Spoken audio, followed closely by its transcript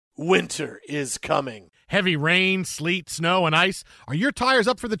winter is coming. Heavy rain, sleet, snow, and ice. Are your tires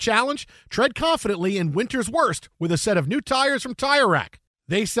up for the challenge? Tread confidently in winter's worst with a set of new tires from Tire Rack.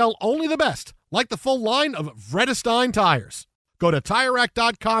 They sell only the best, like the full line of Vredestein tires. Go to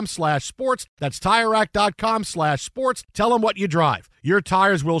TireRack.com/sports. That's TireRack.com/sports. Tell them what you drive. Your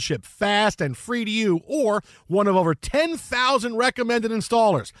tires will ship fast and free to you or one of over 10,000 recommended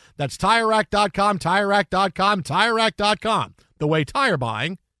installers. That's TireRack.com, TireRack.com, TireRack.com. The way tire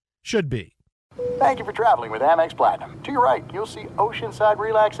buying should be. Thank you for traveling with Amex Platinum. To your right, you'll see oceanside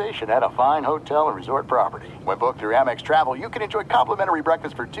relaxation at a fine hotel and resort property. When booked through Amex Travel, you can enjoy complimentary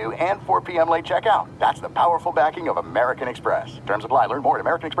breakfast for 2 and 4 p.m. late checkout. That's the powerful backing of American Express. Terms apply. Learn more at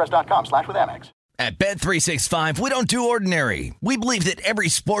americanexpress.com/withAmex. At Bet365, we don't do ordinary. We believe that every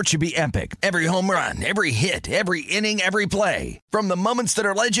sport should be epic. Every home run, every hit, every inning, every play. From the moments that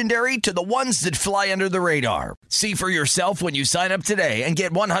are legendary to the ones that fly under the radar. See for yourself when you sign up today and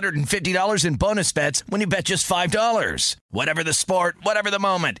get $150 in bonus bets when you bet just $5. Whatever the sport, whatever the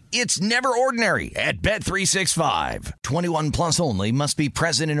moment, it's never ordinary at Bet365. 21 plus only. Must be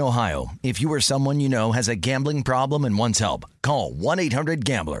present in Ohio. If you or someone you know has a gambling problem and wants help, call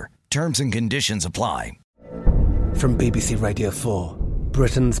 1-800-GAMBLER. Terms and conditions apply. From BBC Radio 4,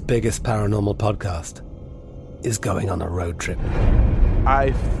 Britain's biggest paranormal podcast is going on a road trip.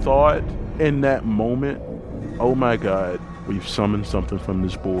 I thought in that moment, oh my God, we've summoned something from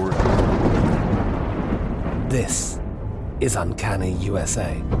this board. This is Uncanny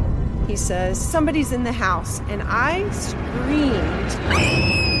USA. He says, somebody's in the house, and I screamed.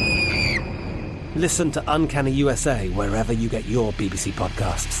 Listen to Uncanny USA wherever you get your BBC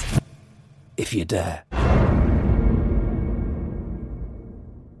podcasts, if you dare.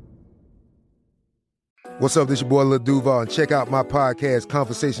 What's up, this your boy Lil Duval, and check out my podcast,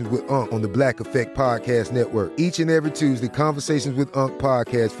 Conversations with Unc, on the Black Effect Podcast Network. Each and every Tuesday, Conversations with Unc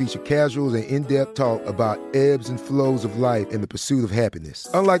podcast feature casuals and in-depth talk about ebbs and flows of life and the pursuit of happiness.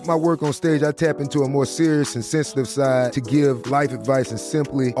 Unlike my work on stage, I tap into a more serious and sensitive side to give life advice and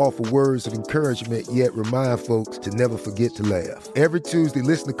simply offer words of encouragement, yet remind folks to never forget to laugh. Every Tuesday,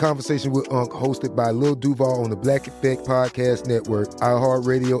 listen to Conversation with Unc, hosted by Lil Duval on the Black Effect Podcast Network,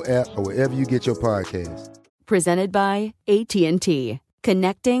 iHeartRadio app, or wherever you get your podcasts. Presented by AT&T.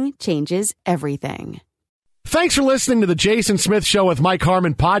 Connecting changes everything. Thanks for listening to the Jason Smith Show with Mike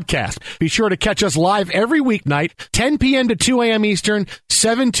Harmon podcast. Be sure to catch us live every weeknight, 10 p.m. to 2 a.m. Eastern,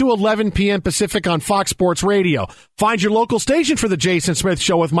 7 to 11 p.m. Pacific on Fox Sports Radio. Find your local station for the Jason Smith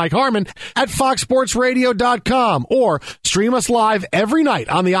Show with Mike Harmon at foxsportsradio.com or stream us live every night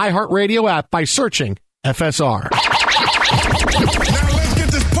on the iHeartRadio app by searching FSR.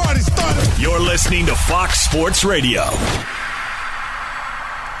 You're listening to Fox Sports Radio.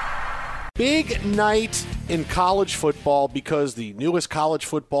 Big night in college football because the newest college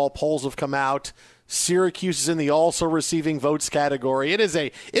football polls have come out. Syracuse is in the also receiving votes category. It is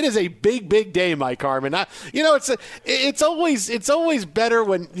a big day, Mike Harmon. It's always better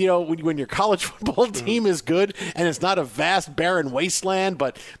when when your college football team is good and it's not a vast barren wasteland.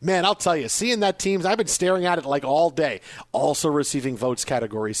 But man, I'll tell you, seeing that team, I've been staring at it like all day. Also receiving votes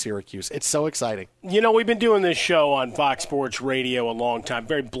category, Syracuse. It's so exciting. We've been doing this show on Fox Sports Radio a long time.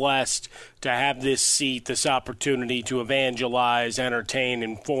 Very blessed to have this seat, this opportunity to evangelize, entertain,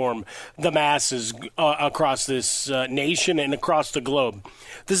 inform the masses across this nation and across the globe.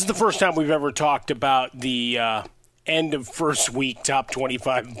 This is the first time we've ever talked about the end of first week top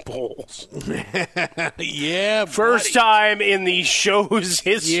 25 polls. Yeah, first time in the show's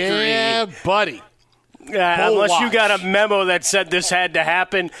history. Yeah, buddy. Unless you got a memo that said this had to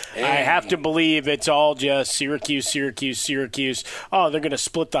happen, I have to believe it's all just Syracuse. Oh, they're going to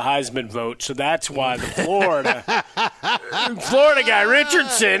split the Heisman vote, so that's why the Florida guy,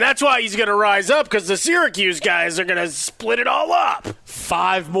 Richardson, that's why he's going to rise up, because the Syracuse guys are going to split it all up.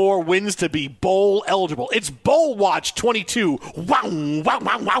 5 more wins to be bowl eligible. It's Bowl Watch 22. Wow.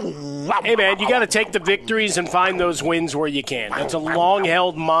 Hey, man, you got to take the victories and find those wins where you can. That's a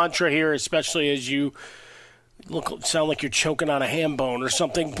long-held mantra here, especially as you sound like you're choking on a ham bone or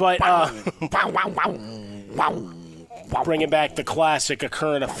something. But bringing back the classic, a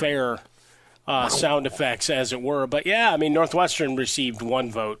current affair sound effects, as it were. But, yeah, Northwestern received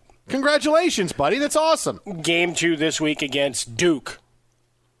 1 vote. Congratulations, buddy. That's awesome. Game 2 this week against Duke.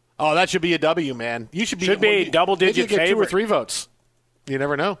 Oh, that should be a W, man. You should be double-digit favorite. 2 or 3 votes. You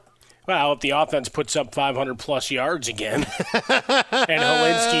never know. Well, if the offense puts up 500-plus yards again and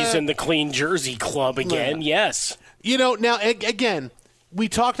Helinski's in the clean jersey club again, yes. Now, again, we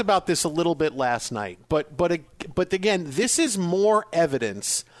talked about this a little bit last night, but again, this is more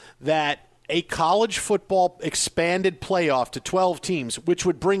evidence that a college football expanded playoff to 12 teams, which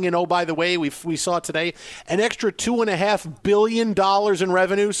would bring in, oh, by the way, we saw today, an extra $2.5 billion in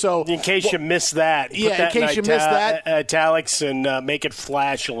revenue. So in case you missed that, put that in italics and make it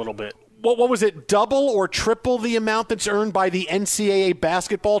flash a little bit. What was it, double or triple the amount that's earned by the NCAA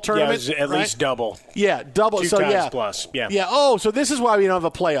basketball tournament? Yeah, at least double. Yeah, double. 2 times plus. Yeah. Oh, so this is why we don't have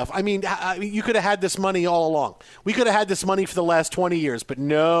a playoff. I mean, you could have had this money all along. We could have had this money for the last 20 years, but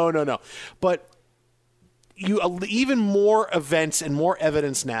no. But even more events and more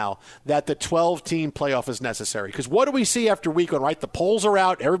evidence now that the 12-team playoff is necessary. Because what do we see after week one, right? The polls are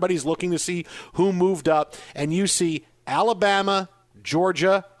out. Everybody's looking to see who moved up. And you see Alabama,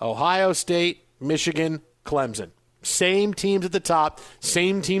 Georgia, Ohio State, Michigan, Clemson. Same teams at the top,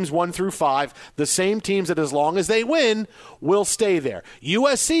 same teams 1 through 5, the same teams that as long as they win will stay there.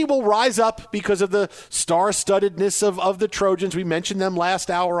 USC will rise up because of the star-studdedness of the Trojans. We mentioned them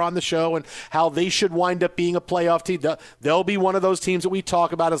last hour on the show and how they should wind up being a playoff team. They'll be one of those teams that we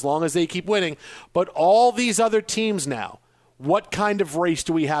talk about as long as they keep winning. But all these other teams now, what kind of race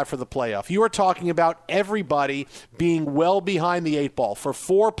do we have for the playoff? You are talking about everybody being well behind the 8 ball for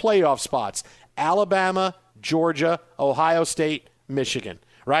 4 playoff spots. Alabama, Georgia, Ohio State, Michigan,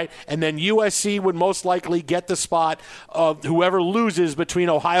 right? And then USC would most likely get the spot of whoever loses between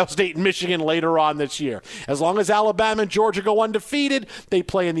Ohio State and Michigan later on this year. As long as Alabama and Georgia go undefeated, they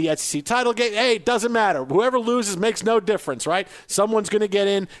play in the SEC title game. Hey, it doesn't matter. Whoever loses makes no difference, right? Someone's going to get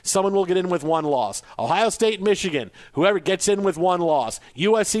in. Someone will get in with 1 loss. Ohio State and Michigan, whoever gets in with 1 loss.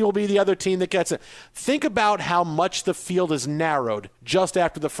 USC will be the other team that gets it. Think about how much the field is narrowed just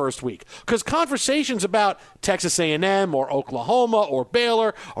after the first week. Because conversations about Texas A&M or Oklahoma or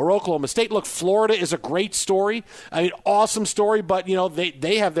Baylor or Oklahoma State. Look, Florida is a great story. I mean, awesome story, but,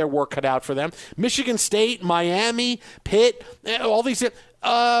 they have their work cut out for them. Michigan State, Miami, Pitt, all these.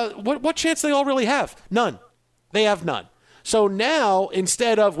 What chance do they all really have? None. They have none. So now,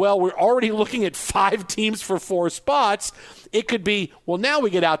 instead of, we're already looking at 5 teams for 4 spots, it could be, now we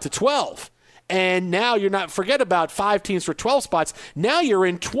get out to 12. And now forget about 5 teams for 12 spots. Now you're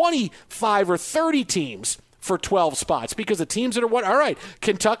in 25 or 30 teams for 12 spots because the teams that are all right,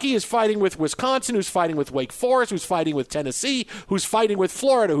 Kentucky is fighting with Wisconsin, who's fighting with Wake Forest, who's fighting with Tennessee, who's fighting with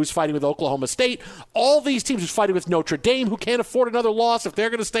Florida, who's fighting with Oklahoma State. All these teams who's fighting with Notre Dame, who can't afford another loss if they're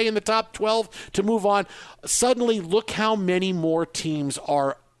going to stay in the top 12 to move on. Suddenly, look how many more teams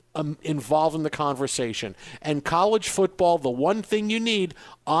are involved in the conversation. And college football, the one thing you need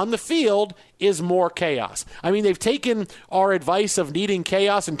on the field is more chaos. I mean, they've taken our advice of needing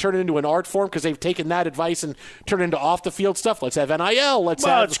chaos and turned it into an art form because they've taken that advice and turned it into off-the-field stuff. Let's have NIL. Let's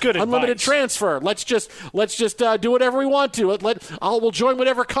have unlimited transfer. Let's just do whatever we want to. We'll join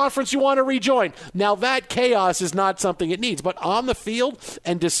whatever conference you want to rejoin. Now, that chaos is not something it needs. But on the field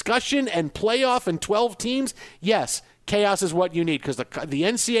and discussion and playoff and 12 teams, yes, chaos is what you need because the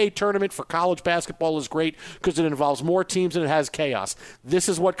NCAA tournament for college basketball is great because it involves more teams and it has chaos. This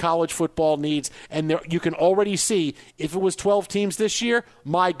is what college football needs, and you can already see if it was 12 teams this year,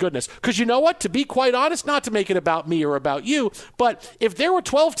 my goodness. Because you know what? To be quite honest, not to make it about me or about you, but if there were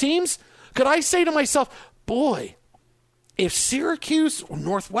 12 teams, could I say to myself, boy, if Syracuse or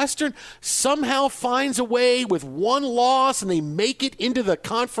Northwestern somehow finds a way with 1 loss and they make it into the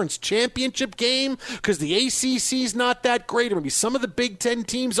conference championship game because the ACC's not that great, or maybe some of the Big Ten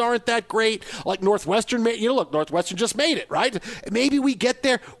teams aren't that great, like Northwestern, Northwestern just made it, right? Maybe we get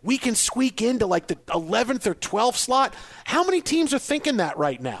there, we can squeak into like the 11th or 12th slot. How many teams are thinking that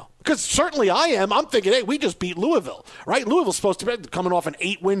right now? Because certainly I am. I'm thinking, hey, we just beat Louisville, right? Louisville's supposed to be coming off an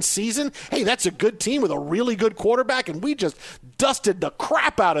 8-win season. Hey, that's a good team with a really good quarterback, and we just dusted the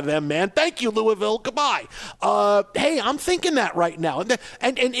crap out of them, man. Thank you, Louisville. Goodbye. Hey, I'm thinking that right now.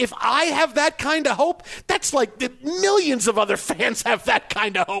 And if I have that kind of hope, that's like millions of other fans have that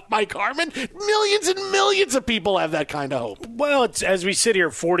kind of hope, Mike Harmon. Millions and millions of people have that kind of hope. Well, it's as we sit here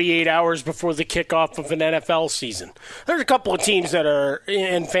 48 hours before the kickoff of an NFL season. There's a couple of teams that are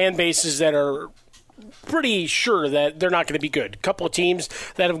in fan bases that are pretty sure that they're not going to be good. A couple of teams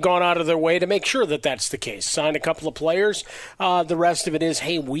that have gone out of their way to make sure that that's the case. Signed a couple of players. The rest of it is,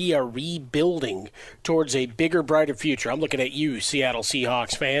 hey, we are rebuilding towards a bigger, brighter future. I'm looking at you, Seattle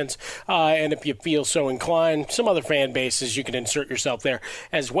Seahawks fans. And if you feel so inclined, some other fan bases, you can insert yourself there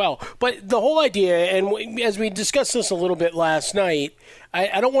as well. But the whole idea, and as we discussed this a little bit last night,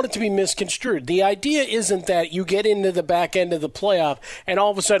 I don't want it to be misconstrued. The idea isn't that you get into the back end of the playoff and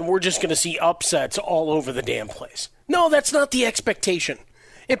all of a sudden we're just going to see upsets all over the damn place. No, that's not the expectation.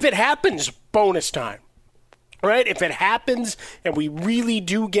 If it happens, bonus time. Right? If it happens and we really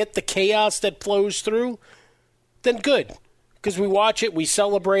do get the chaos that flows through, then good. Because we watch it, we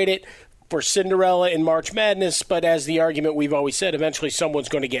celebrate it. for Cinderella in March Madness, but as the argument we've always said, eventually someone's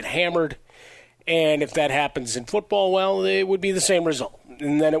going to get hammered. And if that happens in football, well, it would be the same result.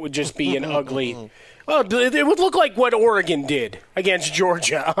 And then it would just be an ugly... Well, it would look like what Oregon did against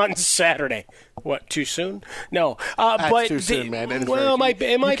Georgia on Saturday. What, too soon? No. That's too soon, man. It might be.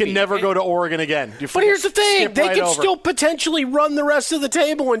 You can never go to Oregon again. But here's the thing. They could still potentially run the rest of the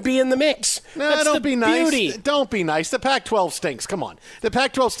table and be in the mix. No, That's don't the be beauty. nice. Don't be nice. The Pac-12 stinks. Come on. The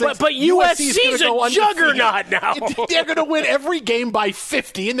Pac-12 stinks. But USC's a juggernaut now. They're going to win every game by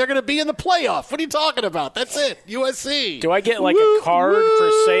 50, and they're going to be in the playoff. What are you talking about? That's it. USC. Do I get like a card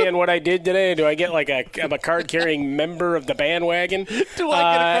for saying what I did today? Do I get like I'm a card-carrying member of the bandwagon? Do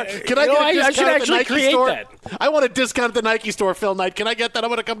I get a card? Can I get a discount I should at the actually Nike create store? that. I want a discount at the Nike store, Phil Knight. Can I get that? I'm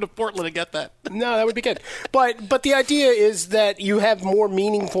going to come to Portland and get that. No, that would be good. But the idea is that you have more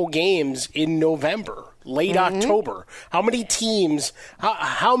meaningful games in November, late October. How many teams,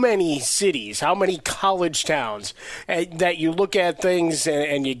 how many cities, how many college towns that you look at things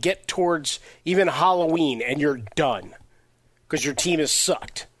and you get towards even Halloween and you're done because your team has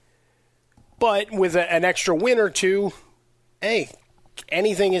sucked. But with an extra win or two, hey,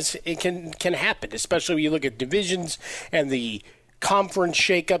 anything can happen, especially when you look at divisions and the conference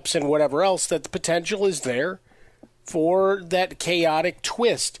shakeups and whatever else, that the potential is there for that chaotic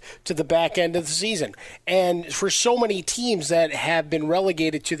twist to the back end of the season. And for so many teams that have been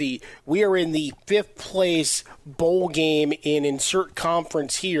relegated to we are in the 5th place bowl game in insert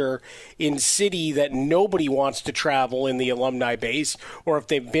conference here in city that nobody wants to travel in the alumni base, or if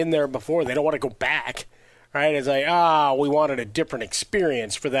they've been there before, they don't want to go back. Right? It's like, we wanted a different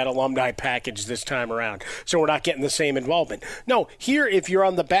experience for that alumni package this time around, so we're not getting the same involvement. No, here, if you're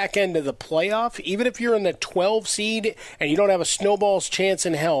on the back end of the playoff, even if you're in the 12 seed and you don't have a snowball's chance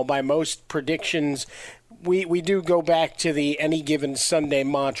in hell by most predictions, we do go back to the any given Sunday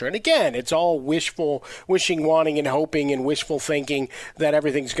mantra. And again, it's all wishing, wanting, and hoping and wishful thinking that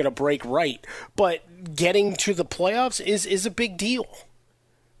everything's going to break right. But getting to the playoffs is a big deal.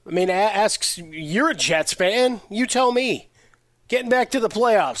 I mean, you're a Jets fan. You tell me. Getting back to the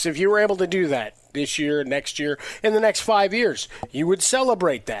playoffs, if you were able to do that this year, next year, in the next 5 years, you would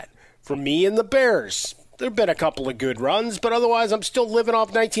celebrate that. For me and the Bears, there have been a couple of good runs, but otherwise I'm still living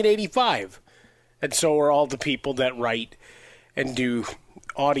off 1985. And so are all the people that write and do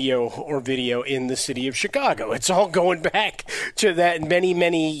audio or video in the city of Chicago. It's all going back to that many,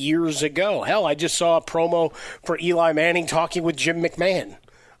 many years ago. Hell, I just saw a promo for Eli Manning talking with Jim McMahon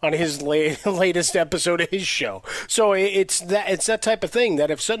on his latest episode of his show. So it's that type of thing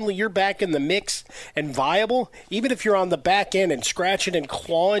that if suddenly you're back in the mix and viable, even if you're on the back end and scratching and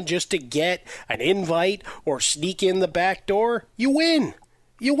clawing just to get an invite or sneak in the back door, you win.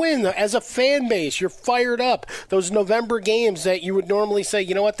 You win. As a fan base, you're fired up. Those November games that you would normally say,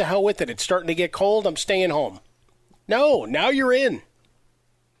 you know what, the hell with it. It's starting to get cold. I'm staying home. No, now you're in.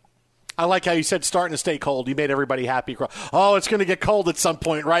 I like how you said starting to stay cold. You made everybody happy. Oh, it's going to get cold at some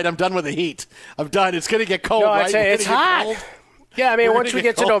point, right? I'm done with the heat. I'm done. It's going to get cold, right? It's hot. Cold. Yeah, I mean, once we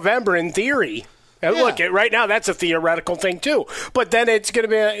get to November, in theory, look, right now that's a theoretical thing too. But then it's going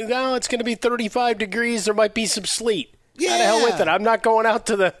to be 35 degrees. There might be some sleet. Yeah. The hell with it. I'm not going out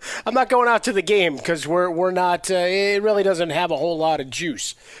to the game because we're not. It really doesn't have a whole lot of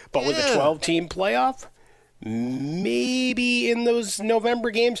juice. But with a 12-team playoff, maybe in those November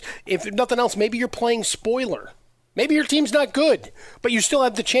games, if nothing else, maybe you're playing spoiler. Maybe your team's not good, but you still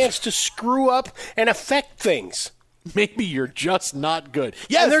have the chance to screw up and affect things. Maybe you're just not good.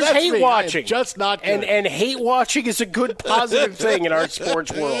 Yes, and there's hate watching. Just not good. And hate watching is a good, positive thing in our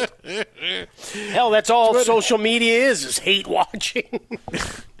sports world. Hell, that's all social media is hate watching.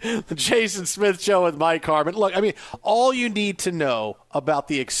 The Jason Smith Show with Mike Harmon. Look, I mean, all you need to know about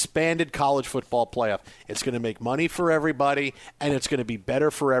the expanded college football playoff, it's going to make money for everybody, and it's going to be better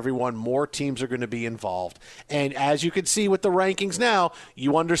for everyone. More teams are going to be involved. And as you can see with the rankings now,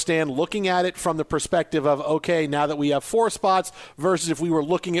 you understand looking at it from the perspective of, okay, now that we have 4 spots versus if we were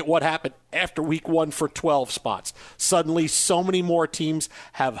looking at what happened after week 1 for 12 spots. Suddenly, so many more teams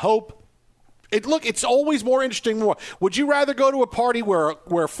have hope. It's always more interesting. Would you rather go to a party where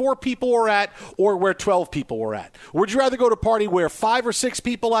 4 people were at or where 12 people were at? Would you rather go to a party where 5 or 6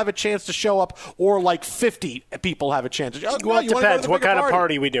 people have a chance to show up or like 50 people have a chance to show up? Well, it depends. What kind of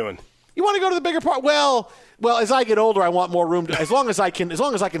party we doing? You want to go to the bigger party? Well, as I get older, I want more room. As long as I can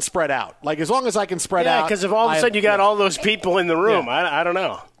spread out. Like, as long as I can spread out. Yeah, because if all of a sudden you got all those people in the room, I don't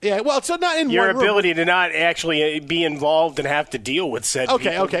know. Yeah, well, so not in your one room. ability to not actually be involved and have to deal with said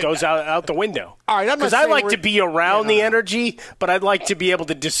people goes out the window. All right, because I like to be around the energy, but I'd like to be able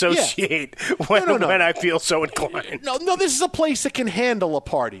to dissociate when I feel so inclined. No, this is a place that can handle a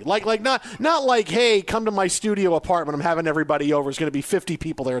party. Like not like, hey, come to my studio apartment. I'm having everybody over. There's going to be 50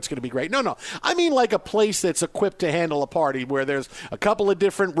 people there. It's going to be great. No. I mean like a place that's equipped to handle a party where there's a couple of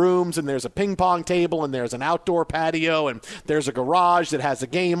different rooms and there's a ping pong table and there's an outdoor patio and there's a garage that has a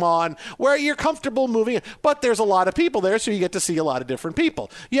game on where you're comfortable moving, but there's a lot of people there, so you get to see a lot of different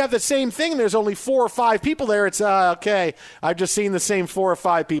people. You have the same thing, there's only 4 or 5 people there. It's okay, I've just seen the same 4 or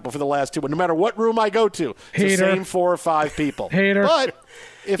 5 people for the last 2, but no matter what room I go to, it's the same 4 or 5 people. Hater. But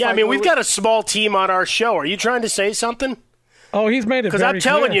we've got a small team on our show. Are you trying to say something? Oh, he's made it very clear. Because I'm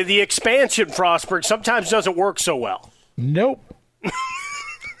telling you, the expansion, Frostberg, sometimes doesn't work so well. Nope.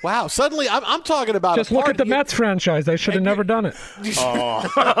 Wow, suddenly I'm talking about just look at the Mets franchise. They should have never done it.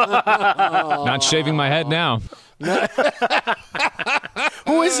 Not shaving my head now. Who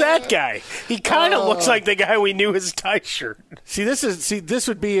is that guy? He kind of looks like the guy we knew as Teicher. This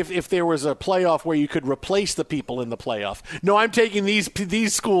would be if there was a playoff where you could replace the people in the playoff. No, I'm taking these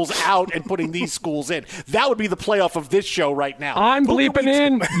schools out and putting these schools in. That would be the playoff of this show right now. I'm bleeping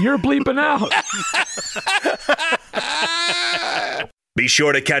in. You're bleeping out. Be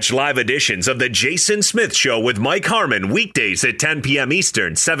sure to catch live editions of The Jason Smith Show with Mike Harmon weekdays at 10 p.m.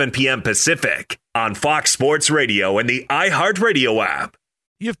 Eastern, 7 p.m. Pacific on Fox Sports Radio and the iHeartRadio app.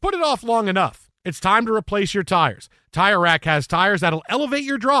 You've put it off long enough. It's time to replace your tires. Tire Rack has tires that'll elevate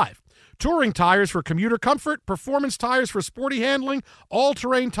your drive. Touring tires for commuter comfort, performance tires for sporty handling,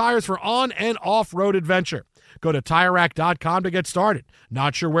 all-terrain tires for on- and off-road adventure. Go to TireRack.com to get started.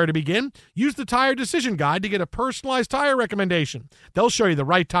 Not sure where to begin? Use the Tire Decision Guide to get a personalized tire recommendation. They'll show you the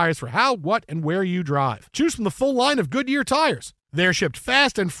right tires for how, what, and where you drive. Choose from the full line of Goodyear tires. They're shipped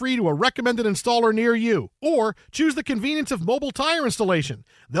fast and free to a recommended installer near you. Or choose the convenience of mobile tire installation.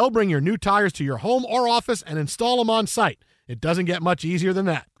 They'll bring your new tires to your home or office and install them on site. It doesn't get much easier than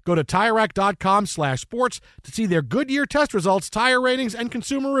that. Go to TireRack.com/sports to see their Goodyear test results, tire ratings, and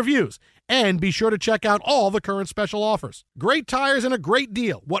consumer reviews. And be sure to check out all the current special offers. Great tires and a great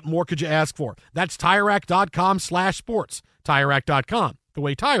deal. What more could you ask for? That's TireRack.com/sports. TireRack.com, the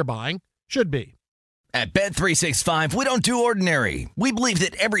way tire buying should be. At Bet365, we don't do ordinary. We believe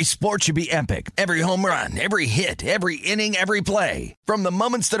that every sport should be epic. Every home run, every hit, every inning, every play. From the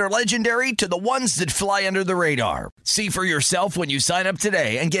moments that are legendary to the ones that fly under the radar. See for yourself when you sign up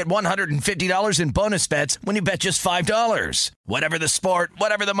today and get $150 in bonus bets when you bet just $5. Whatever the sport,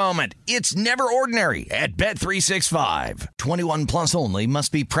 whatever the moment, it's never ordinary at Bet365. 21 plus only.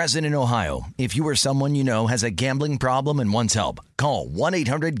 Must be present in Ohio. If you or someone you know has a gambling problem and wants help, call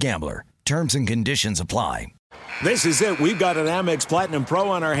 1-800-GAMBLER. Terms and conditions apply. This is it. We've got an Amex Platinum Pro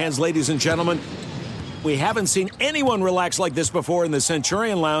on our hands, ladies and gentlemen. We haven't seen anyone relax like this before in the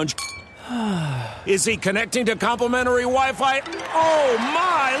Centurion Lounge. Is he connecting to complimentary Wi-Fi? Oh,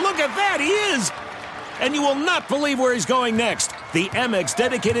 my. Look at that. He is. And you will not believe where he's going next. The Amex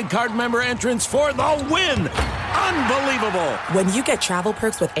dedicated card member entrance for the win. Unbelievable. When you get travel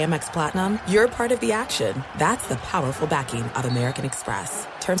perks with Amex Platinum, you're part of the action. That's the powerful backing of American Express.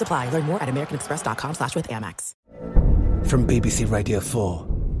 Terms apply. Learn more at americanexpress.com/withAmex. From BBC Radio 4,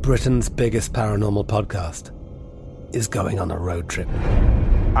 Britain's biggest paranormal podcast is going on a road trip.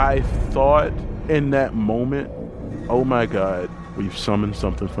 I thought in that moment, oh my God, we've summoned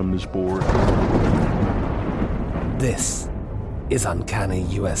something from this board. This is Uncanny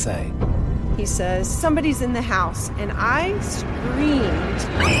USA. He says, somebody's in the house, and I screamed.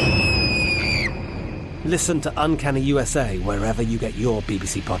 Listen to Uncanny USA wherever you get your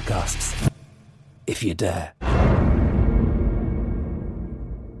BBC podcasts, if you dare.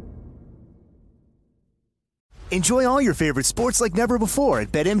 Enjoy all your favorite sports like never before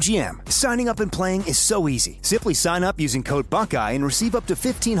at BetMGM. Signing up and playing is so easy. Simply sign up using code Buckeye and receive up to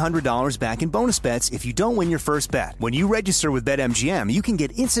 $1,500 back in bonus bets if you don't win your first bet. When you register with BetMGM, you can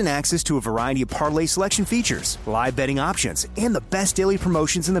get instant access to a variety of parlay selection features, live betting options, and the best daily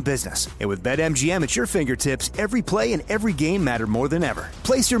promotions in the business. And with BetMGM at your fingertips, every play and every game matter more than ever.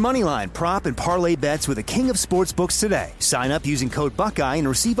 Place your moneyline, prop, and parlay bets with the king of sportsbooks today. Sign up using code Buckeye and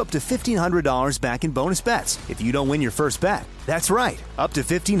receive up to $1,500 back in bonus bets if you don't win your first bet. That's right, up to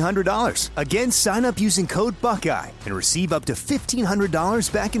 $1,500. Again, sign up using code Buckeye and receive up to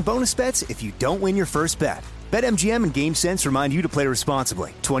 $1,500 back in bonus bets if you don't win your first bet. BetMGM and GameSense remind you to play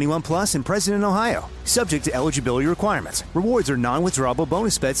responsibly. 21 plus and present in Ohio. Subject to eligibility requirements. Rewards are non-withdrawable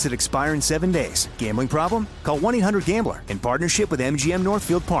bonus bets that expire in 7 days. Gambling problem? Call 1-800-GAMBLER in partnership with MGM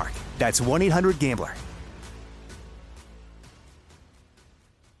Northfield Park. That's 1-800-GAMBLER.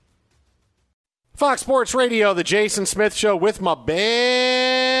 Fox Sports Radio, the Jason Smith Show with my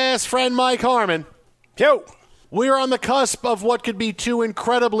best friend Mike Harmon. Yo! We're on the cusp of what could be two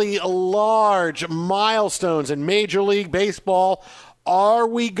incredibly large milestones in Major League Baseball. Are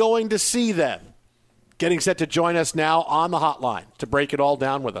we going to see them? Getting set to join us now on the hotline to break it all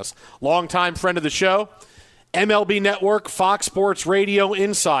down with us. Longtime friend of the show, MLB Network, Fox Sports Radio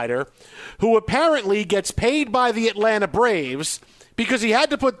insider, who apparently gets paid by the Atlanta Braves because he had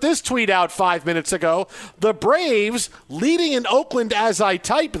to put this tweet out 5 minutes ago. The Braves, leading in Oakland as I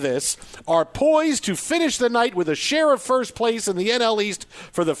type this, are poised to finish the night with a share of first place in the NL East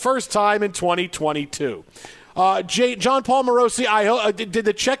for the first time in 2022. John Paul Morosi, did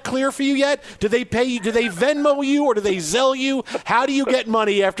the check clear for you yet? Do they pay you? Do they Venmo you or do they Zelle you? How do you get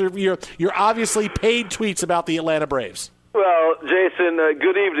money after your obviously paid tweets about the Atlanta Braves? Well, Jason,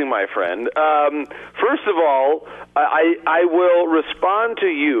 good evening, my friend. First of all, I will respond to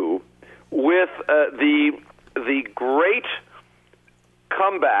you with the great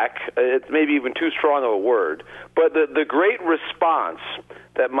comeback. It's maybe even too strong of a word, but the great response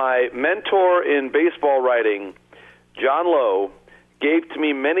that my mentor in baseball writing, John Lowe, gave to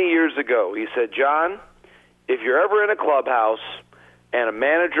me many years ago. He said, John, if you're ever in a clubhouse and a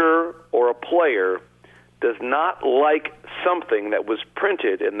manager or a player does not like something that was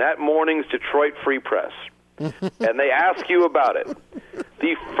printed in that morning's Detroit Free Press, and they ask you about it,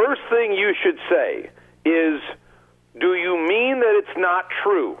 the first thing you should say is, do you mean that it's not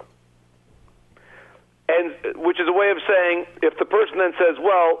true? And which is a way of saying, if the person then says,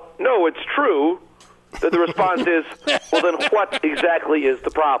 well, no, it's true, then the response is, well, then what exactly is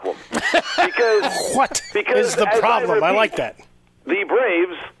the problem? Because is the problem? I like that. The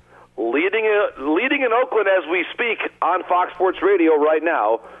Braves, leading in Oakland as we speak on Fox Sports Radio right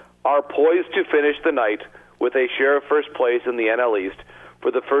now, are poised to finish the night with a share of first place in the NL East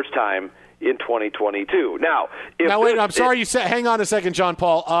for the first time in 2022. Now, wait, I'm sorry you said. Hang on a second, John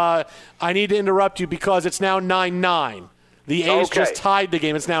Paul. I need to interrupt you because it's now 9-9. The A's just tied the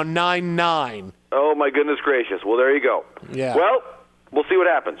game. It's now 9-9. Oh my goodness gracious! Well, there you go. Yeah. Well, we'll see what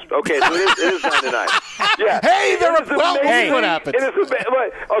happens. Okay, so it is 9-9. Yeah. Hey, we'll see what happens.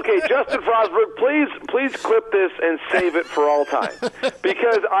 Okay, Justin Frostberg, please clip this and save it for all time,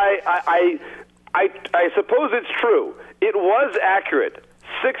 because I suppose it's true. It was accurate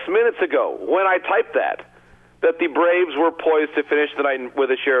 6 minutes ago when I typed that the Braves were poised to finish the night with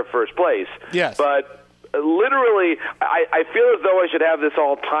a share of first place. Yes. But literally, I feel as though I should have this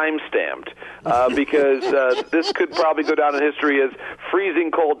all time-stamped because this could probably go down in history as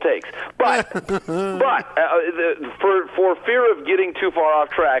freezing cold takes. But for fear of getting too far off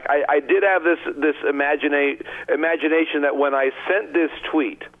track, I did have this imagination that when I sent this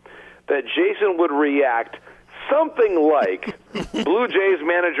tweet, that Jason would react something like Blue Jays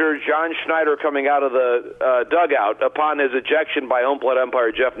manager John Schneider coming out of the dugout upon his ejection by home plate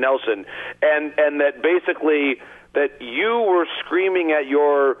umpire Jeff Nelson, and that basically that you were screaming at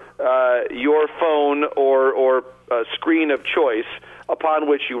your phone or screen of choice upon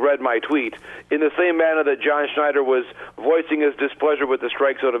which you read my tweet, in the same manner that John Schneider was voicing his displeasure with the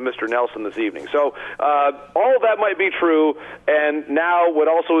strike zone of Mr. Nelson this evening. So all of that might be true, and now what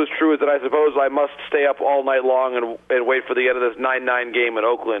also is true is that I suppose I must stay up all night long and wait for the end of this 9-9 game in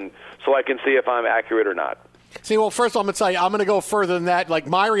Oakland so I can see if I'm accurate or not. See, well, first of all, I'm going to tell you, I'm going to go further than that. Like,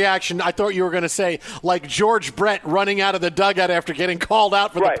 my reaction, I thought you were going to say, like George Brett running out of the dugout after getting called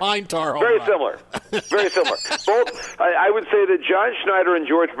out for the Pine Tar home run. Similar. Very similar. Both, I would say that John Schneider and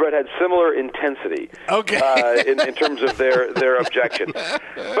George Brett had similar intensity in terms of their objection.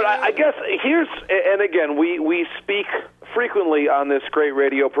 But I guess here's, and again, we speak frequently on this great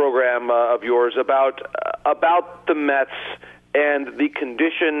radio program of yours about the Mets and the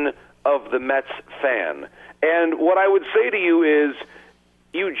condition of the Mets fan. And what I would say to you is,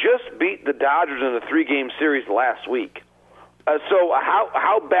 you just beat the Dodgers in a 3-game series last week. So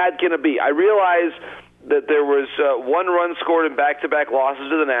how bad can it be? I realize that there was 1 run scored in back-to-back losses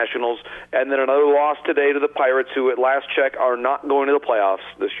to the Nationals, and then another loss today to the Pirates, who at last check are not going to the playoffs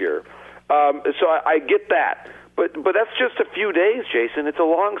this year. So I get that. But that's just a few days, Jason. It's a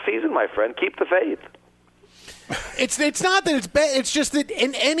long season, my friend. Keep the faith. It's not that it's bad. It's just that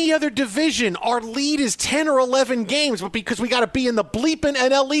in any other division, our lead is 10 or 11 games. But because we got to be in the bleeping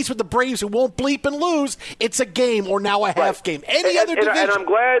NL East with the Braves who won't bleep and lose, it's a game or now a half game. Any other division. And I'm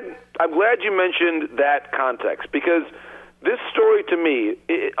glad you mentioned that context, because this story to me,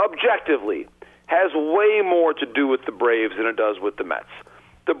 objectively, has way more to do with the Braves than it does with the Mets.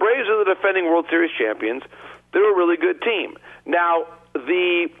 The Braves are the defending World Series champions. They're a really good team. Now,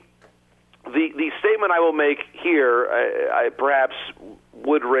 the statement I will make here, I perhaps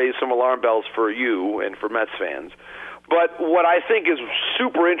would raise some alarm bells for you and for Mets fans. But what I think is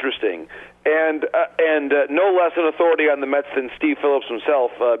super interesting, and no less an authority on the Mets than Steve Phillips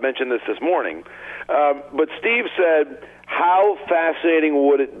himself mentioned this morning. But Steve said, how fascinating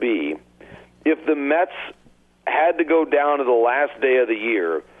would it be if the Mets had to go down to the last day of the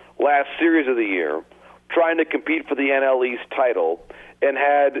year, last series of the year, trying to compete for the NL East title, and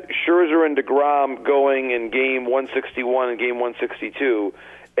had Scherzer and DeGrom going in game 161 and game 162,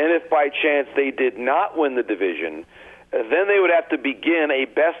 and if by chance they did not win the division, then they would have to begin a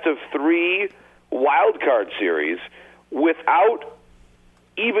best-of-3 wild card series without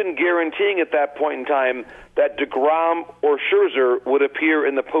even guaranteeing at that point in time that DeGrom or Scherzer would appear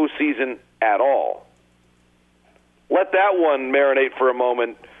in the postseason at all. Let that one marinate for a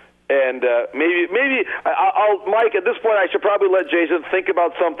moment, and maybe I'll Mike, at this point I should probably let Jason think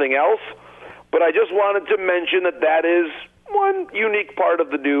about something else, but I just wanted to mention that is one unique part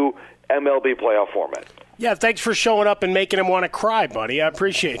of the new MLB playoff format. Yeah, thanks for showing up and making him want to cry, buddy. I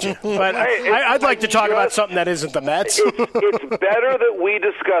appreciate you. But I'd like to talk about something that isn't the Mets. It's better that we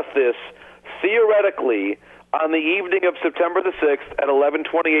discuss this theoretically on the evening of September the 6th at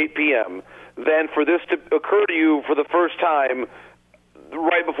 11:28 p.m. than for this to occur to you for the first time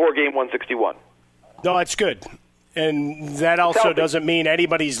right before Game 161. No, that's good. And that also doesn't mean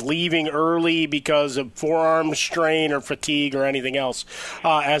anybody's leaving early because of forearm strain or fatigue or anything else.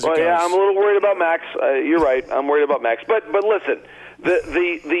 As it goes. Yeah, I'm a little worried about Max. You're right. I'm worried about Max. But listen,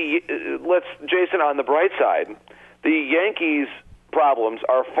 let's Jason, on the bright side, the Yankees' problems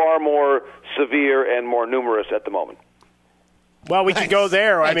are far more severe and more numerous at the moment. Well, we could go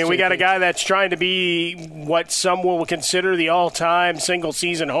there. I mean, we got a guy that's trying to be what some will consider the all-time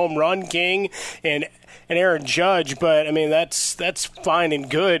single-season home run king, and Aaron Judge, but I mean that's fine and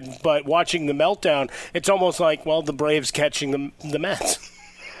good. But watching the meltdown, it's almost like, well, the Braves catching the Mets.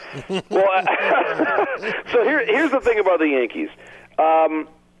 Well, so here's the thing about the Yankees.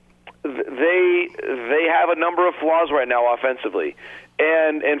 They have a number of flaws right now offensively,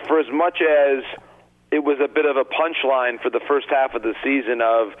 and for as much as it was a bit of a punchline for the first half of the season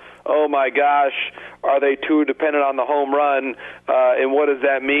of, oh my gosh, are they too dependent on the home run, and what does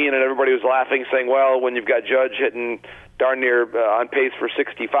that mean? And everybody was laughing, saying, well, when you've got Judge hitting darn near on pace for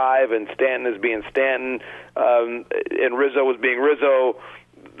 65 and Stanton is being Stanton and Rizzo was being Rizzo,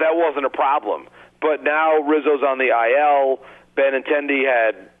 that wasn't a problem. But now Rizzo's on the IL, Benintendi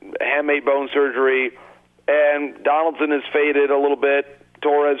had handmade bone surgery, and Donaldson has faded a little bit.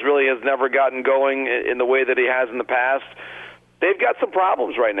 Torres really has never gotten going in the way that he has in the past. They've got some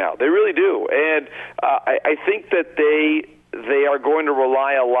problems right now. They really do. And I think that they are going to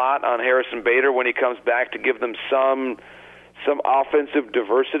rely a lot on Harrison Bader when he comes back to give them some offensive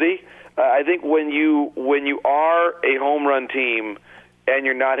diversity. I think when you are a home run team and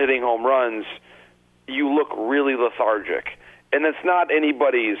you're not hitting home runs, you look really lethargic. And that's not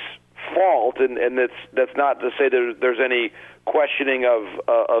anybody's fault, and that's not to say there's any questioning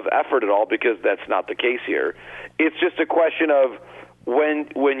of effort at all, because that's not the case here. It's just a question of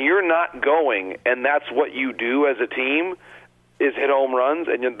when you're not going, and that's what you do as a team, is hit home runs,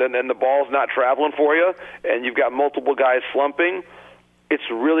 and then the ball's not traveling for you, and you've got multiple guys slumping, it's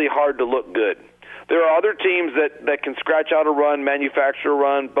really hard to look good. There are other teams that can scratch out a run, manufacture a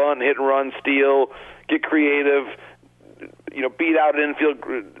run, bunt, hit and run, steal, get creative, beat out an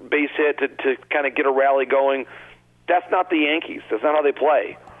infield base hit to kind of get a rally going. That's not the Yankees. That's not how they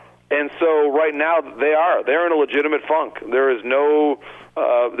play. And so right now they're in a legitimate funk. There is no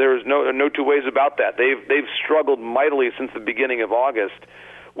two ways about that. They've struggled mightily since the beginning of August,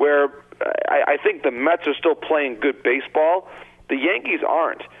 where I think the Mets are still playing good baseball. The Yankees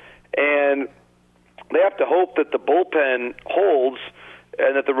aren't. And they have to hope that the bullpen holds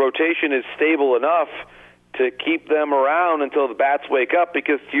and that the rotation is stable enough to keep them around until the bats wake up,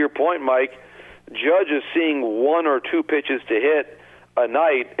 because to your point, Mike, Judge is seeing one or two pitches to hit a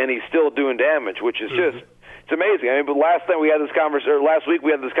night, and he's still doing damage, which is just, it's amazing. I mean, but last week we had this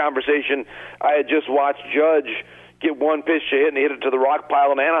conversation, I had just watched Judge get one pitch to hit, and he hit it to the rock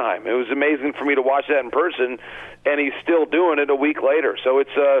pile in Anaheim. It was amazing for me to watch that in person, and he's still doing it a week later. So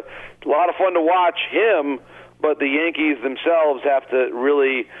it's a lot of fun to watch him, but the Yankees themselves have to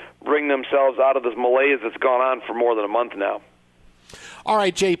really bring themselves out of this malaise that's gone on for more than a month now. All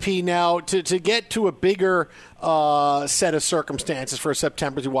right, JP, now to get to a bigger set of circumstances for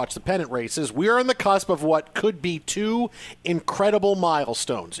September to watch the pennant races, we are on the cusp of what could be two incredible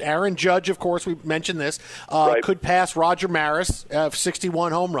milestones. Aaron Judge, of course, we mentioned this, could pass Roger Maris of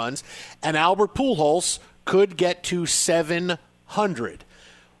 61 home runs, and Albert Pujols could get to 700.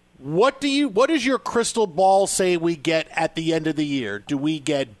 What does your crystal ball say we get at the end of the year? Do we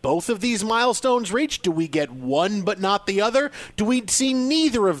get both of these milestones reached? Do we get one but not the other? Do we see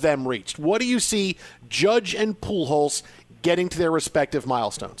neither of them reached? What do you see Judge and Pujols getting to their respective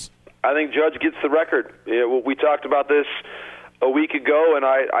milestones? I think Judge gets the record. We talked about this a week ago, and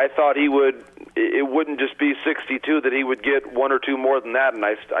I thought it wouldn't just be 62, that he would get one or two more than that, and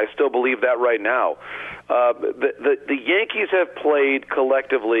I still believe that right now. The Yankees have played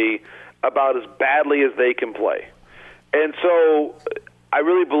collectively about as badly as they can play. And so I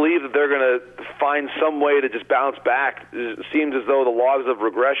really believe that they're going to find some way to just bounce back. It seems as though the laws of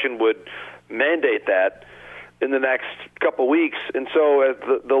regression would mandate that in the next couple weeks. And so as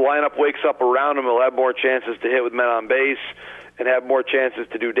the lineup wakes up around him, he'll have more chances to hit with men on base and have more chances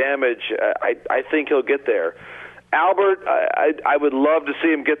to do damage. I think he'll get there. Albert, I would love to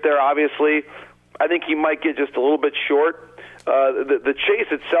see him get there, obviously. I think he might get just a little bit short. The chase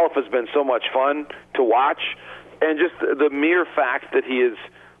itself has been so much fun to watch, and just the mere fact that he is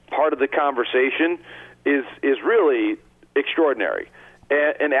part of the conversation is really extraordinary.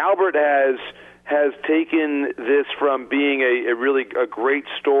 And Albert has taken this from being a great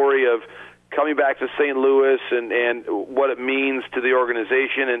story of coming back to St. Louis and what it means to the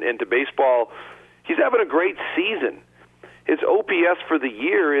organization and to baseball. He's having a great season. His OPS for the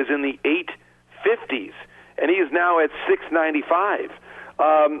year is in the 850s, and he is now at 695.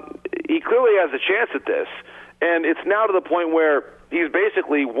 He clearly has a chance at this, and it's now to the point where he's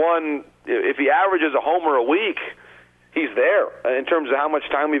basically won. If he averages a homer a week, he's there in terms of how much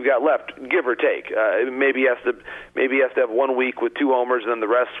time we've got left, give or take. Maybe he has to have 1 week with 2 homers and then the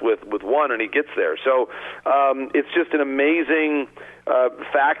rest with one, and he gets there. So it's just an amazing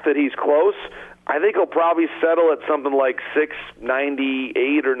fact that he's close. I think he'll probably settle at something like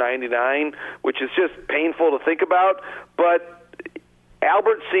 698 or 99, which is just painful to think about. But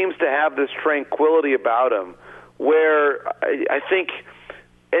Albert seems to have this tranquility about him where I think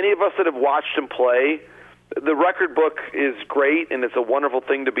any of us that have watched him play, the record book is great, and it's a wonderful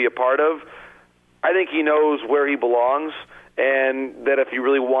thing to be a part of. I think he knows where he belongs, and that if he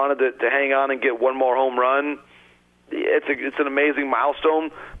really wanted to hang on and get one more home run, it's an amazing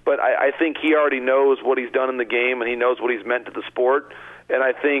milestone. But I think he already knows what he's done in the game, and he knows what he's meant to the sport. And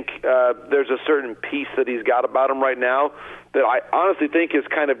I think there's a certain peace that he's got about him right now that I honestly think is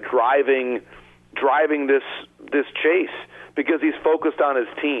kind of driving this chase, because he's focused on his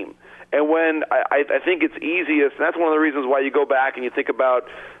team. And when I think it's easiest, and that's one of the reasons why you go back and you think about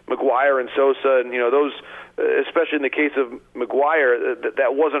McGwire and Sosa, and those, especially in the case of McGwire,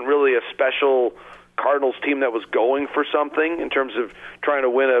 that wasn't really a special Cardinals team that was going for something in terms of trying to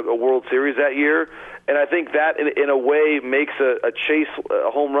win a World Series that year. And I think that in a way makes a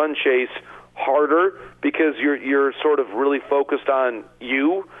home run chase harder, because you're sort of really focused on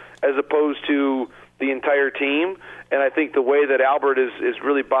you as opposed to the entire team. And I think the way that Albert is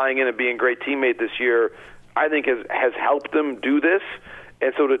really buying in and being a great teammate this year, I think has helped them do this.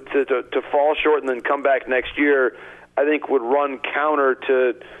 And so to fall short and then come back next year, I think would run counter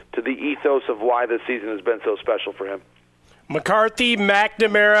to the ethos of why this season has been so special for him. McCarthy,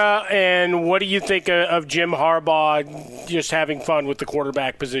 McNamara, and what do you think of Jim Harbaugh just having fun with the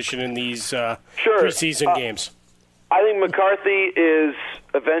quarterback position in these preseason games? I think McCarthy is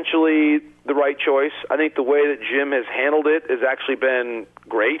eventually the right choice. I think the way that Jim has handled it has actually been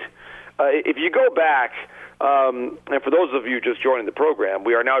great. If you go back, and for those of you just joining the program,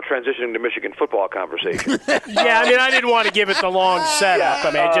 we are now transitioning to Michigan football conversation. Yeah, I mean, I didn't want to give it the long setup.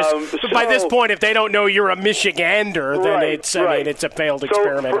 By this point, if they don't know you're a Michigander, then it's a failed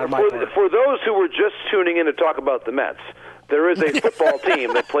experiment on my part. For those who were just tuning in to talk about the Mets, there is a football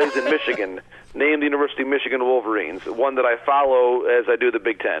team that plays in Michigan named the University of Michigan Wolverines, one that I follow as I do the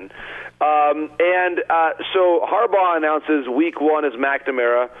Big Ten. So Harbaugh announces week one is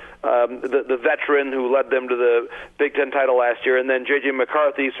McNamara, the veteran who led them to the Big Ten title last year, and then J.J.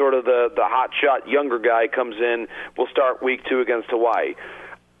 McCarthy, sort of the hotshot younger guy, comes in, will start week 2 against Hawaii.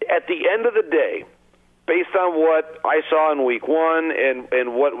 At the end of the day, based on what I saw in week 1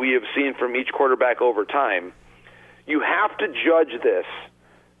 and what we have seen from each quarterback over time, you have to judge this,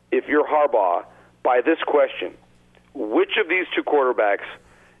 if you're Harbaugh, by this question: which of these two quarterbacks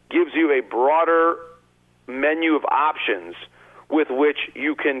gives you a broader menu of options with which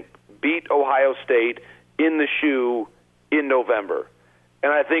you can beat Ohio State in the shoe in November?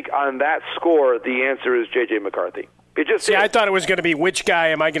 And I think on that score, the answer is J.J. McCarthy. I thought it was going to be which guy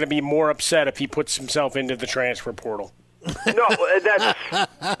am I going to be more upset if he puts himself into the transfer portal. No, that's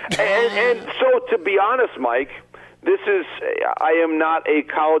and so to be honest, Mike, I am not a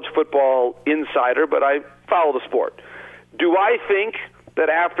college football insider, but I follow the sport. Do I think that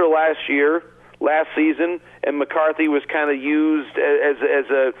after last season, and McCarthy was kind of used as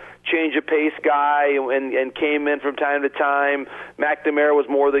a change of pace guy and came in from time to time. McNamara was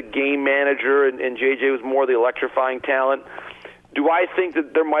more the game manager, and JJ was more the electrifying talent. Do I think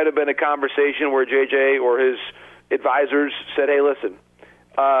that there might have been a conversation where JJ or his advisors said, hey, listen,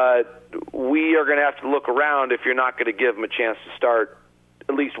 we are going to have to look around if you're not going to give him a chance to start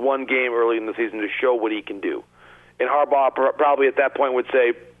at least one game early in the season to show what he can do? And Harbaugh probably at that point would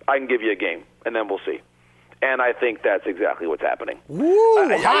say, I can give you a game, and then we'll see. And I think that's exactly what's happening.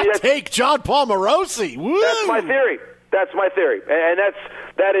 Woo! Hot take, John Paul Morosi. Woo! That's my theory. And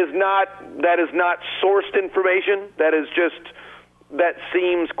that is not sourced information. That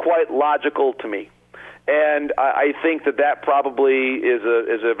seems quite logical to me. And I think that probably is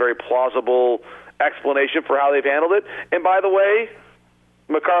a very plausible explanation for how they've handled it. And by the way,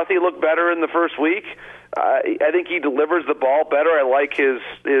 McCarthy looked better in the first week. I think he delivers the ball better. I like his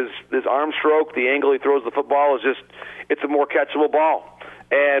arm stroke. The angle he throws the football it's a more catchable ball.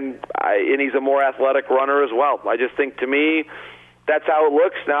 And he's a more athletic runner as well. I just think, to me, that's how it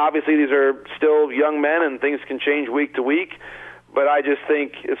looks. Now, obviously, these are still young men, and things can change week to week. But I just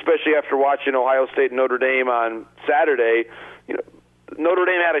think, especially after watching Ohio State and Notre Dame on Saturday, Notre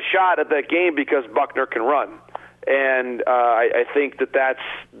Dame had a shot at that game because Buckner can run. And I think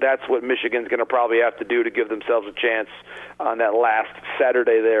that's what Michigan's going to probably have to do to give themselves a chance on that last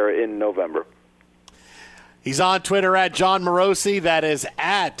Saturday there in November. He's on Twitter at John Morosi. That is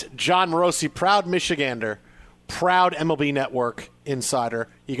at John Morosi, proud Michigander, proud MLB Network insider.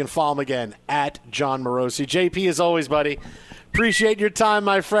 You can follow him again at John Morosi. JP, as always, buddy, appreciate your time,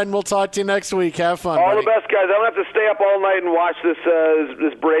 my friend. We'll talk to you next week. Have fun, All buddy. the best, guys. I don't have to stay up all night and watch this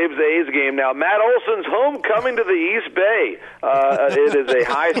Braves-A's game now. Matt Olson's homecoming to the East Bay. It is a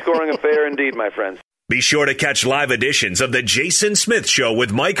high-scoring affair indeed, my friends. Be sure to catch live editions of The Jason Smith Show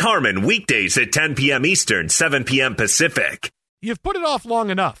with Mike Harmon weekdays at 10 p.m. Eastern, 7 p.m. Pacific. You've put it off long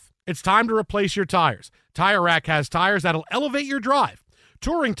enough. It's time to replace your tires. Tire Rack has tires that'll elevate your drive.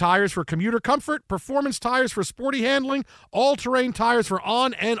 Touring tires for commuter comfort, performance tires for sporty handling, all-terrain tires for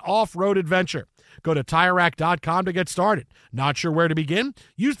on- and off-road adventure. Go to TireRack.com to get started. Not sure where to begin?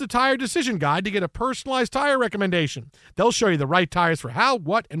 Use the Tire Decision Guide to get a personalized tire recommendation. They'll show you the right tires for how,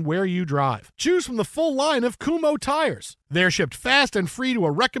 what, and where you drive. Choose from the full line of Kumho tires. They're shipped fast and free to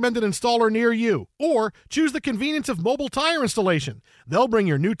a recommended installer near you. Or choose the convenience of mobile tire installation. They'll bring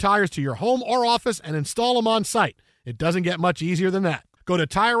your new tires to your home or office and install them on site. It doesn't get much easier than that. Go to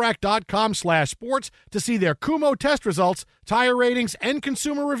TireRack.com/sports to see their Kumho test results, tire ratings, and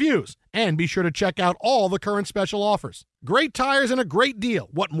consumer reviews. And be sure to check out all the current special offers. Great tires and a great deal.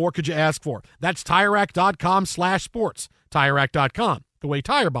 What more could you ask for? That's TireRack.com/sports. TireRack.com, the way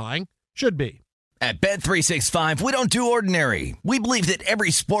tire buying should be. At Bet365, we don't do ordinary. We believe that every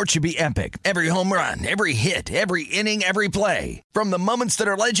sport should be epic. Every home run, every hit, every inning, every play. From the moments that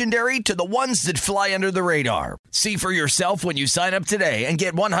are legendary to the ones that fly under the radar. See for yourself when you sign up today and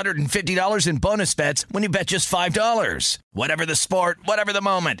get $150 in bonus bets when you bet just $5. Whatever the sport, whatever the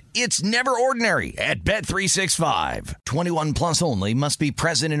moment, it's never ordinary at Bet365. 21 plus only. Must be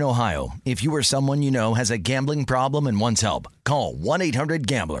present in Ohio. If you or someone you know has a gambling problem and wants help, call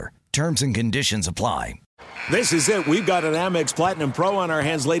 1-800-GAMBLER. Terms and conditions apply. This is it. We've got an Amex Platinum Pro on our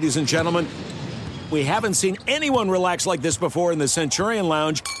hands, ladies and gentlemen. We haven't seen anyone relax like this before in the Centurion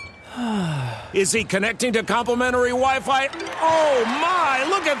Lounge. Is he connecting to complimentary Wi-Fi? Oh, my.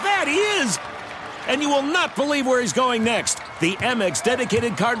 Look at that. He is. And you will not believe where he's going next. The Amex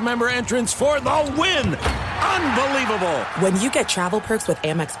dedicated card member entrance for the win. Unbelievable. When you get travel perks with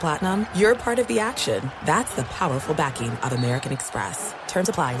Amex Platinum, you're part of the action. That's the powerful backing of American Express. Terms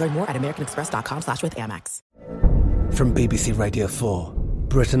apply. Learn more at americanexpress.com/withAmex. From BBC Radio 4,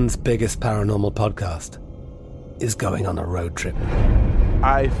 Britain's biggest paranormal podcast is going on a road trip.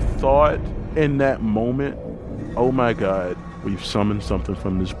 I thought in that moment, oh my God, we've summoned something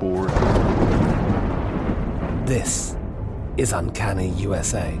from this board. This is Uncanny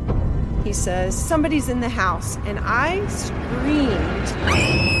USA. He says, somebody's in the house, and I screamed.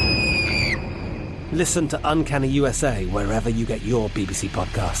 Listen to Uncanny USA wherever you get your BBC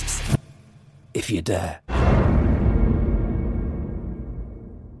podcasts, if you dare.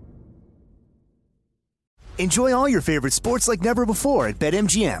 Enjoy all your favorite sports like never before at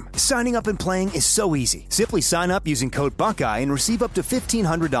BetMGM. Signing up and playing is so easy. Simply sign up using code Buckeye and receive up to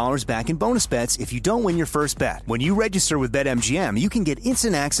 $1,500 back in bonus bets if you don't win your first bet. When you register with BetMGM, you can get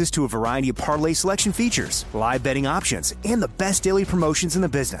instant access to a variety of parlay selection features, live betting options, and the best daily promotions in the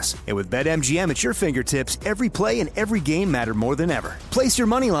business. And with BetMGM at your fingertips, every play and every game matter more than ever. Place your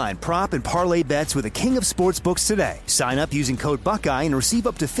moneyline, prop, and parlay bets with the king of sportsbooks today. Sign up using code Buckeye and receive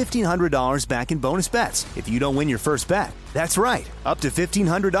up to $1,500 back in bonus bets if you don't win your first bet. That's right, up to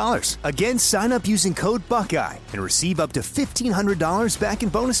 $1,500. Again, sign up using code Buckeye and receive up to $1,500 back in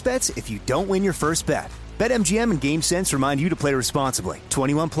bonus bets if you don't win your first bet. BetMGM and GameSense remind you to play responsibly.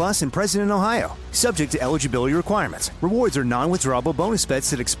 21 plus and present in Ohio. Subject to eligibility requirements. Rewards are non-withdrawable bonus bets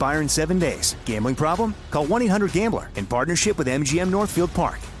that expire in 7 days. Gambling problem? Call 1-800-GAMBLER in partnership with MGM Northfield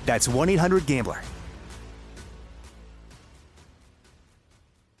Park. That's 1-800-GAMBLER.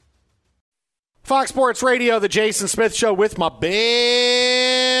 Fox Sports Radio, the Jason Smith Show with my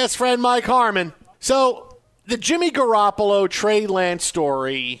best friend Mike Harmon. So the Jimmy Garoppolo, Trey Lance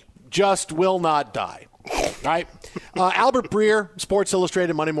story just will not die. Right? Albert Breer, Sports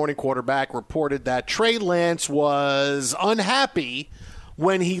Illustrated Monday Morning Quarterback, reported that Trey Lance was unhappy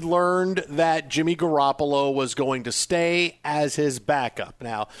when he learned that Jimmy Garoppolo was going to stay as his backup.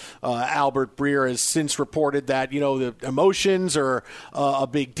 Now, Albert Breer has since reported that, the emotions are a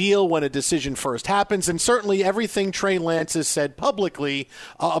big deal when a decision first happens, and certainly everything Trey Lance has said publicly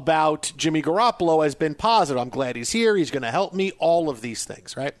about Jimmy Garoppolo has been positive. I'm glad he's here. He's going to help me. All of these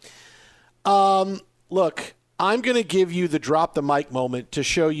things, right? Look, I'm going to give you the drop the mic moment to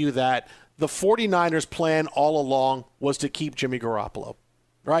show you that the 49ers plan all along was to keep Jimmy Garoppolo.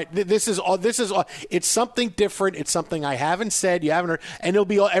 Right? It's something different. It's something I haven't said, you haven't heard, and it'll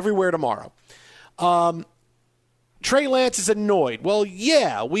be everywhere tomorrow. Trey Lance is annoyed. Well,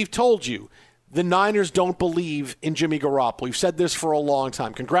 yeah, we've told you. The Niners don't believe in Jimmy Garoppolo. We've said this for a long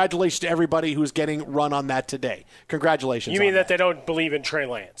time. Congratulations to everybody who's getting run on that today. Congratulations. You mean that they don't believe in Trey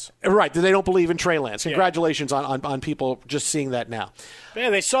Lance? Right, that they don't believe in Trey Lance. Congratulations on people just seeing that now.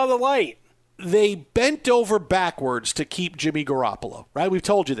 Man, they saw the light. They bent over backwards to keep Jimmy Garoppolo, right? We've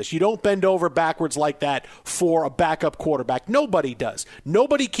told you this. You don't bend over backwards like that for a backup quarterback. Nobody does.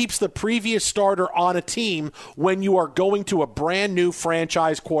 Nobody keeps the previous starter on a team when you are going to a brand new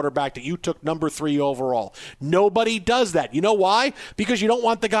franchise quarterback that you took number 3 overall. Nobody does that. You know why? Because you don't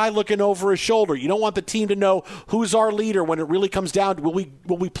want the guy looking over his shoulder. You don't want the team to know who's our leader when it really comes down to will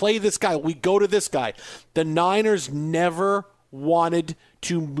we play this guy? Will we go to this guy? The Niners never wanted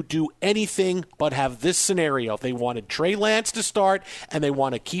to do anything but have this scenario. They wanted Trey Lance to start, and they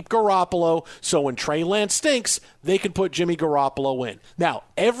want to keep Garoppolo, so when Trey Lance stinks, they can put Jimmy Garoppolo in. Now,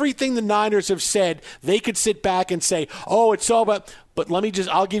 everything the Niners have said, they could sit back and say, oh, it's all about, but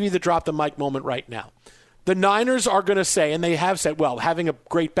I'll give you the drop the mic moment right now. The Niners are going to say, and they have said, well, having a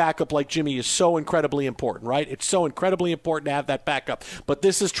great backup like Jimmy is so incredibly important, right? It's so incredibly important to have that backup. But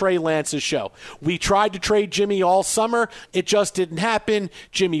this is Trey Lance's show. We tried to trade Jimmy all summer. It just didn't happen.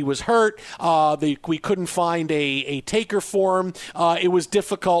 Jimmy was hurt. We couldn't find a taker for him. It was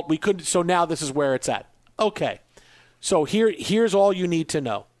difficult. We couldn't. So now this is where it's at. Okay. So here's all you need to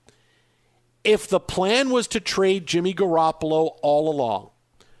know. If the plan was to trade Jimmy Garoppolo all along,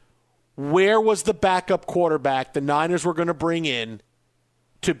 where was the backup quarterback the Niners were going to bring in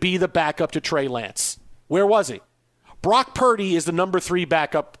to be the backup to Trey Lance? Where was he? Brock Purdy is the number 3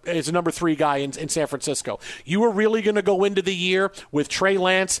 backup, is the number 3 guy in San Francisco. You were really going to go into the year with Trey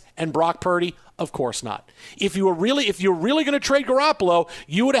Lance and Brock Purdy? Of course not. If you're really going to trade Garoppolo,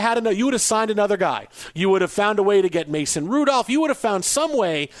 you would have signed another guy. You would have found a way to get Mason Rudolph. You would have found some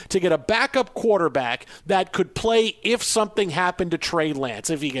way to get a backup quarterback that could play if something happened to Trey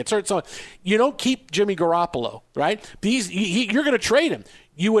Lance, if he gets hurt. So you don't keep Jimmy Garoppolo, right? You're going to trade him.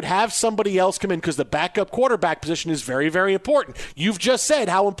 You would have somebody else come in because the backup quarterback position is very, very important. You've just said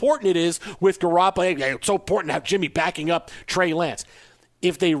how important it is with Garoppolo. It's so important to have Jimmy backing up Trey Lance.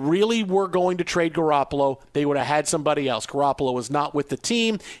 If they really were going to trade Garoppolo, they would have had somebody else. Garoppolo was not with the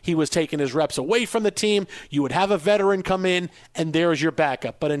team. He was taking his reps away from the team. You would have a veteran come in, and there's your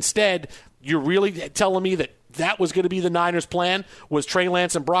backup. But instead, you're really telling me that was going to be the Niners' plan, was Trey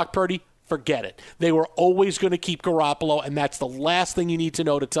Lance and Brock Purdy? Forget it. They were always going to keep Garoppolo, and that's the last thing you need to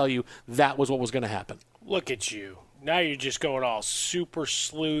know to tell you that was what was going to happen. Look at you. Now you're just going all super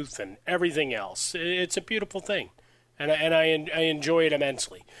sleuth and everything else. It's a beautiful thing. And I enjoy it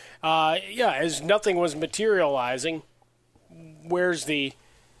immensely. As nothing was materializing,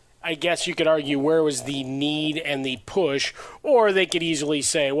 I guess you could argue, where was the need and the push? Or they could easily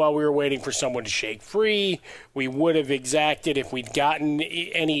say, well, we were waiting for someone to shake free. We would have exacted if we'd gotten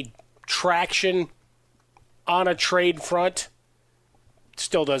any traction. on a trade front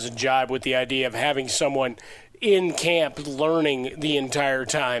still doesn't jibe with the idea of having someone in camp learning the entire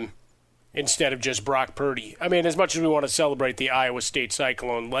time instead of just Brock Purdy. I mean, as much as we want to celebrate the Iowa State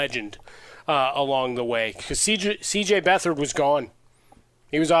Cyclone legend along the way, because C.J. Beathard was gone.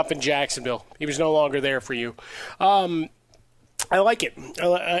 He was off in Jacksonville. He was no longer there for you. I like it.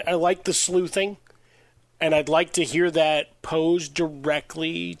 I like the sleuthing, and I'd like to hear that posed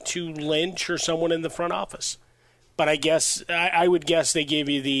directly to Lynch or someone in the front office. But I would guess they gave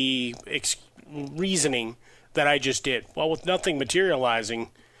you the reasoning that I just did. Well, with nothing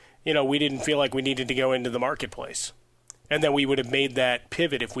materializing, we didn't feel like we needed to go into the marketplace. And then we would have made that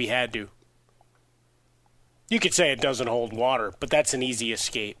pivot if we had to. You could say it doesn't hold water, but that's an easy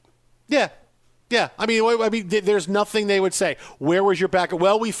escape. Yeah. I mean, there's nothing they would say. Where was your backup?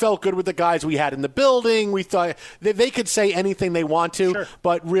 Well, we felt good with the guys we had in the building. We thought they could say anything they want to, sure.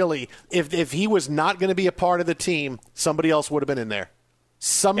 But really, if he was not going to be a part of the team, somebody else would have been in there.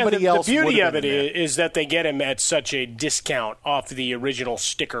 Somebody else. The beauty of it is that they get him at such a discount off the original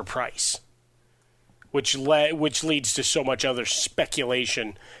sticker price, which leads to so much other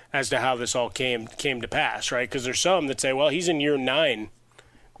speculation as to how this all came to pass, right? Because there's some that say, well, he's in year 9.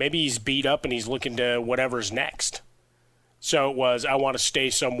 Maybe he's beat up and he's looking to whatever's next. So it was, I want to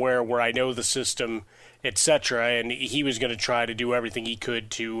stay somewhere where I know the system, etc. And he was going to try to do everything he could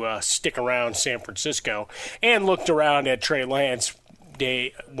to stick around San Francisco, and looked around at Trey Lance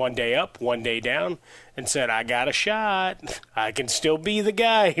one day up, one day down, and said, I got a shot. I can still be the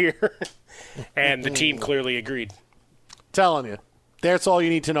guy here. And the team clearly agreed. Telling you. That's all you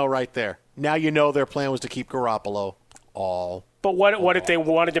need to know right there. Now you know their plan was to keep Garoppolo all. But what if they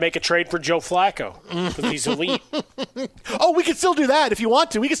wanted to make a trade for Joe Flacco? Because he's elite. Oh, we can still do that if you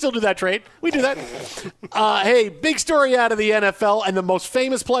want to. We can still do that trade. We do that. Hey, big story out of the NFL and the most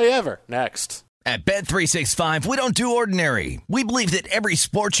famous play ever. Next. At Bet365, we don't do ordinary. We believe that every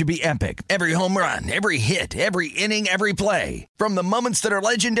sport should be epic. Every home run, every hit, every inning, every play. From the moments that are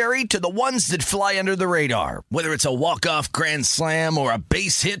legendary to the ones that fly under the radar. Whether it's a walk-off grand slam or a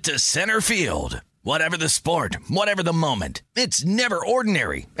base hit to center field. Whatever the sport, whatever the moment, it's never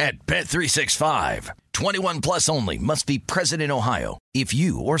ordinary at Bet365. 21 plus only. Must be present in Ohio. If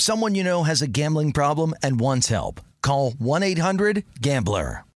you or someone you know has a gambling problem and wants help, call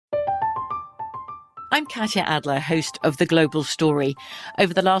 1-800-GAMBLER. I'm Katya Adler, host of The Global Story.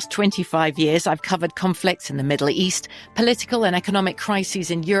 Over the last 25 years, I've covered conflicts in the Middle East, political and economic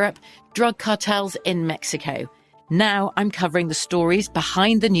crises in Europe, drug cartels in Mexico. Now I'm covering the stories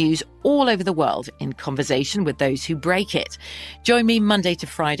behind the news all over the world in conversation with those who break it. Join me Monday to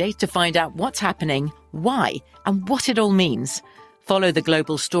Friday to find out what's happening, why, and what it all means. Follow The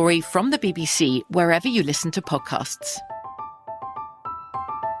Global Story from the BBC wherever you listen to podcasts.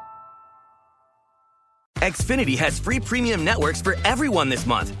 Xfinity has free premium networks for everyone this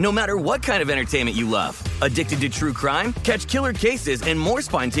month, no matter what kind of entertainment you love. Addicted to true crime? Catch killer cases and more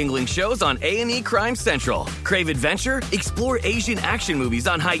spine-tingling shows on A&E Crime Central. Crave adventure? Explore Asian action movies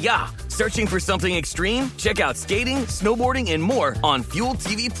on Hi-YAH. Searching for something extreme? Check out skating, snowboarding, and more on Fuel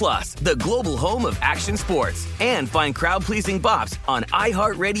TV Plus, the global home of action sports. And find crowd-pleasing bops on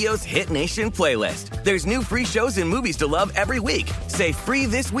iHeartRadio's Hit Nation playlist. There's new free shows and movies to love every week. Say free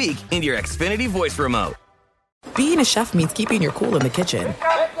this week in your Xfinity voice remote. Being a chef means keeping your cool in the kitchen.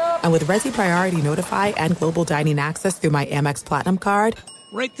 And with Resi Priority Notify and Global Dining Access through my Amex Platinum card,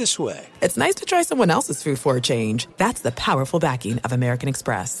 right this way. It's nice to try someone else's food for a change. That's the powerful backing of American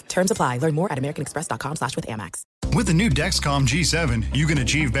Express. Terms apply. Learn more at americanexpress.com/withAmex. With the new Dexcom G7, you can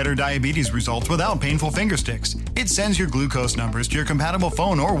achieve better diabetes results without painful finger sticks. It sends your glucose numbers to your compatible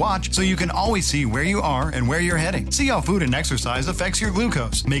phone or watch so you can always see where you are and where you're heading. See how food and exercise affects your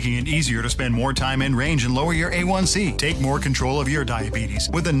glucose, making it easier to spend more time in range and lower your A1C. Take more control of your diabetes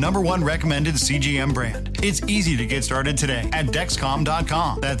with the #1 recommended CGM brand. It's easy to get started today at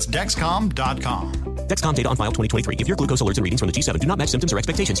Dexcom.com. That's Dexcom.com. Dexcom data on file 2023. If your glucose alerts and readings from the G7 do not match symptoms or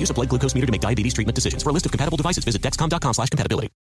expectations, use a blood glucose meter to make diabetes treatment decisions. For a list of compatible devices, visit Dexcom.com/compatibility.